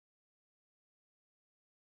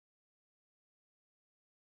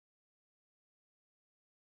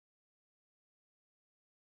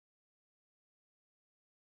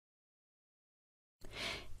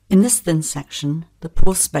In this thin section, the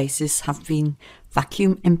pore spaces have been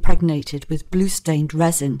vacuum impregnated with blue stained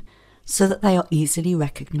resin so that they are easily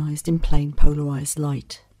recognised in plain polarised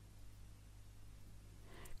light.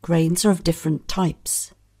 Grains are of different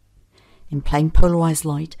types. In plain polarised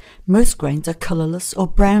light, most grains are colourless or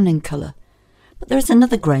brown in colour, but there is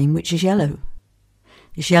another grain which is yellow.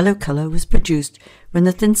 This yellow colour was produced when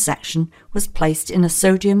the thin section was placed in a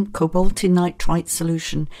sodium cobaltinitrite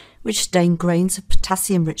solution which stained grains of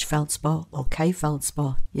potassium-rich feldspar or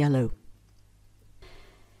K-feldspar yellow.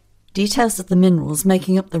 Details of the minerals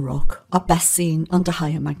making up the rock are best seen under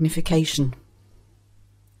higher magnification.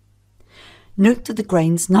 Note that the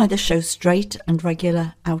grains neither show straight and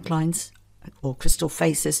regular outlines or crystal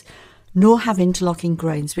faces, nor have interlocking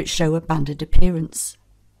grains which show a banded appearance.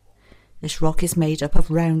 This rock is made up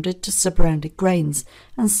of rounded to sub-rounded grains,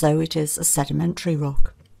 and so it is a sedimentary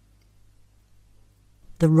rock.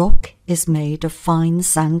 The rock is made of fine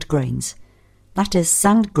sand grains, that is,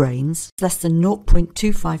 sand grains less than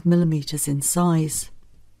 0.25 millimeters in size.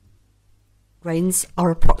 Grains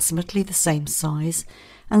are approximately the same size,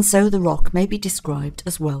 and so the rock may be described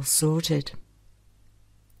as well sorted.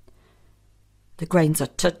 The grains are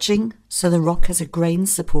touching, so the rock has a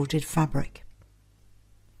grain-supported fabric.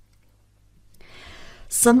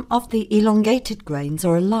 Some of the elongated grains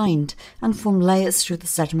are aligned and form layers through the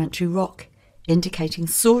sedimentary rock, indicating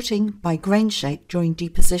sorting by grain shape during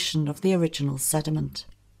deposition of the original sediment.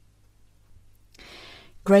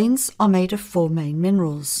 Grains are made of four main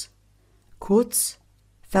minerals: quartz,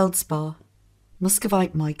 feldspar,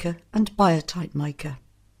 muscovite mica and biotite mica.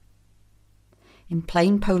 In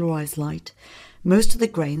plain polarised light, most of the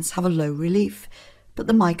grains have a low relief, but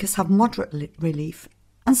the micas have moderate relief,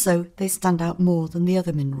 and so they stand out more than the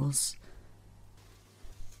other minerals.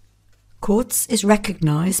 Quartz is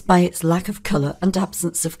recognised by its lack of colour and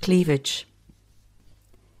absence of cleavage.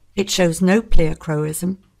 It shows no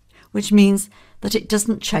pleochroism, which means that it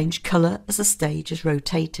doesn't change colour as a stage is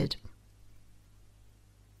rotated.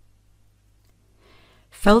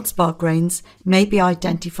 Feldspar grains may be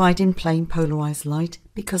identified in plain polarised light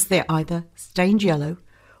because they are either stained yellow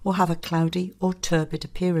or have a cloudy or turbid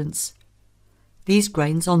appearance. These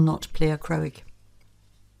grains are not pleochroic.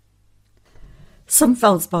 Some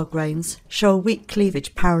feldspar grains show a weak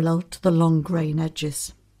cleavage parallel to the long grain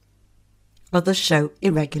edges. Others show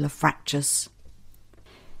irregular fractures.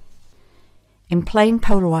 In plain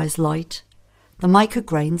polarised light, the mica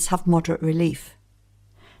grains have moderate relief.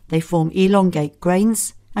 They form elongate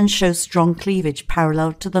grains and show strong cleavage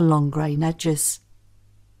parallel to the long grain edges.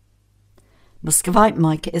 Muscovite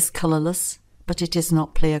mica is colourless, but it is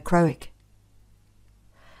not pleochroic.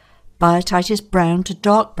 Biotite is brown to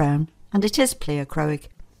dark brown, and it is pleochroic.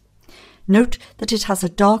 Note that it has a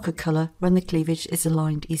darker colour when the cleavage is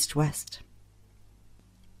aligned east-west.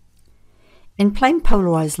 In plain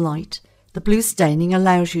polarised light, the blue staining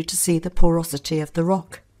allows you to see the porosity of the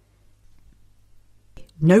rock.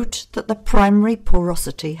 Note that the primary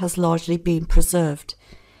porosity has largely been preserved,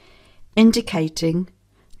 indicating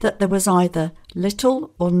that there was either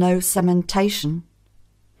little or no cementation.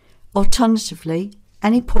 Alternatively,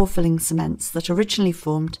 any pore-filling cements that originally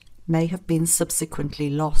formed may have been subsequently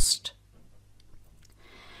lost.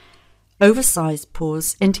 Oversized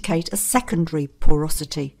pores indicate a secondary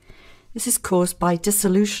porosity. This is caused by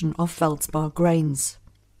dissolution of feldspar grains.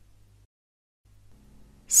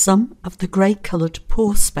 Some of the grey-coloured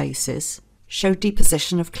pore spaces show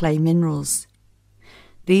deposition of clay minerals.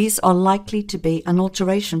 These are likely to be an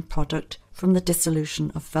alteration product from the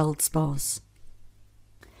dissolution of feldspars.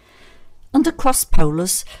 Under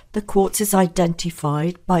cross-polars, the quartz is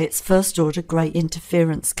identified by its first-order grey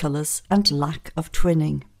interference colours and lack of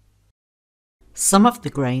twinning. Some of the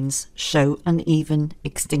grains show an even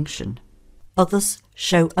extinction. Others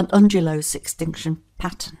show an undulose extinction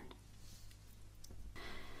pattern.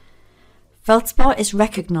 Feldspar is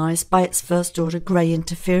recognised by its first-order grey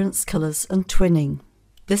interference colours and twinning.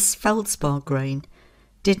 This feldspar grain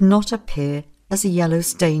did not appear as a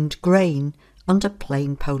yellow-stained grain under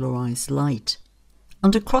plain polarised light.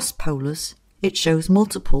 Under cross-polars, it shows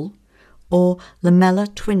multiple or lamellar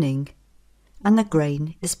twinning, and the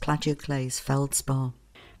grain is plagioclase feldspar.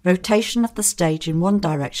 Rotation of the stage in one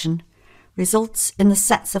direction results in the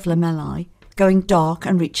sets of lamellae going dark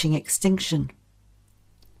and reaching extinction.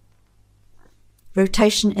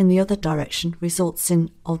 Rotation in the other direction results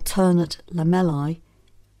in alternate lamellae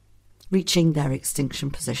reaching their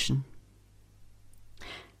extinction position.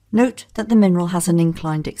 Note that the mineral has an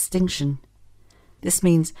inclined extinction. This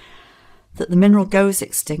means that the mineral goes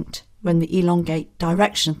extinct when the elongate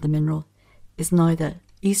direction of the mineral is neither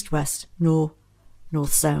east-west nor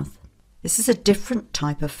north-south. This is a different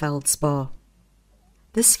type of feldspar.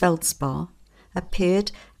 This feldspar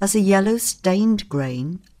appeared as a yellow stained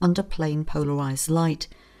grain under plain polarised light,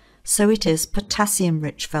 so it is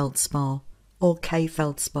potassium-rich feldspar, or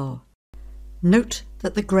K-feldspar. Note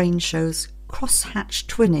that the grain shows cross-hatch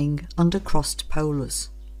twinning under crossed polars.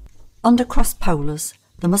 Under crossed polars,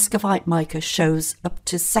 the muscovite mica shows up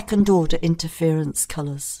to second-order interference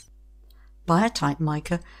colours. Biotite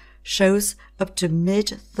mica shows up to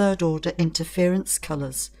mid-third-order interference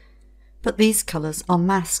colours, but these colours are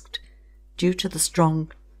masked due to the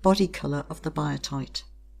strong body colour of the biotite.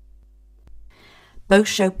 Both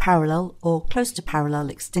show parallel or close to parallel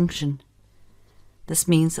extinction. This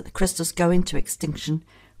means that the crystals go into extinction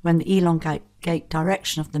when the elongate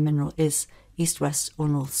direction of the mineral is east-west or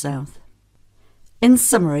north-south. In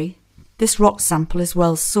summary, this rock sample is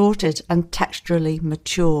well sorted and texturally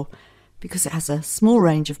mature because it has a small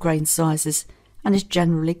range of grain sizes and is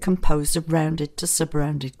generally composed of rounded to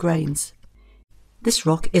sub-rounded grains. This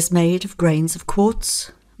rock is made of grains of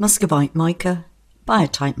quartz, muscovite mica,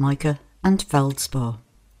 biotite mica and feldspar.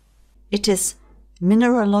 It is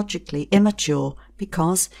mineralogically immature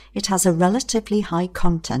because it has a relatively high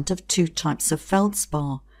content of two types of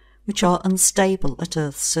feldspar, which are unstable at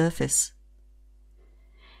Earth's surface.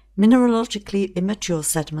 Mineralogically immature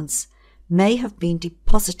sediments may have been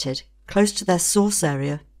deposited close to their source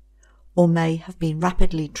area, or may have been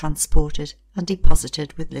rapidly transported and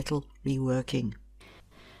deposited with little reworking.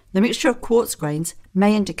 The mixture of quartz grains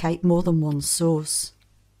may indicate more than one source.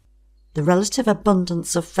 The relative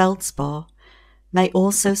abundance of feldspar may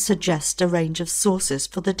also suggest a range of sources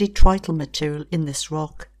for the detrital material in this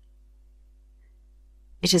rock.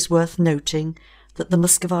 It is worth noting that the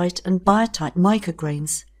muscovite and biotite mica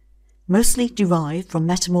grains, mostly derived from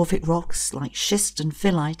metamorphic rocks like schist and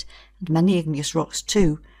phyllite, and many igneous rocks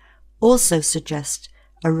too, also suggest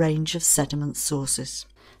a range of sediment sources.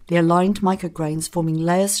 The aligned mica grains forming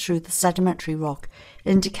layers through the sedimentary rock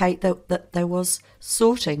indicate that there was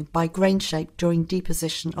sorting by grain shape during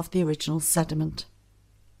deposition of the original sediment.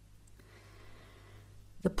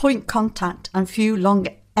 The point contact and few long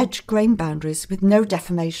edge grain boundaries with no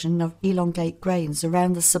deformation of elongate grains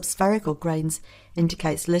around the subspherical grains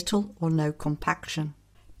indicates little or no compaction.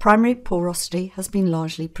 Primary porosity has been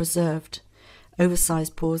largely preserved.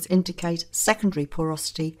 Oversized pores indicate secondary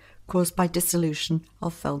porosity caused by dissolution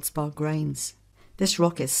of feldspar grains. This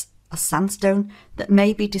rock is a sandstone that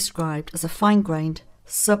may be described as a fine-grained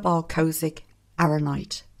subarcosic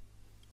arenite.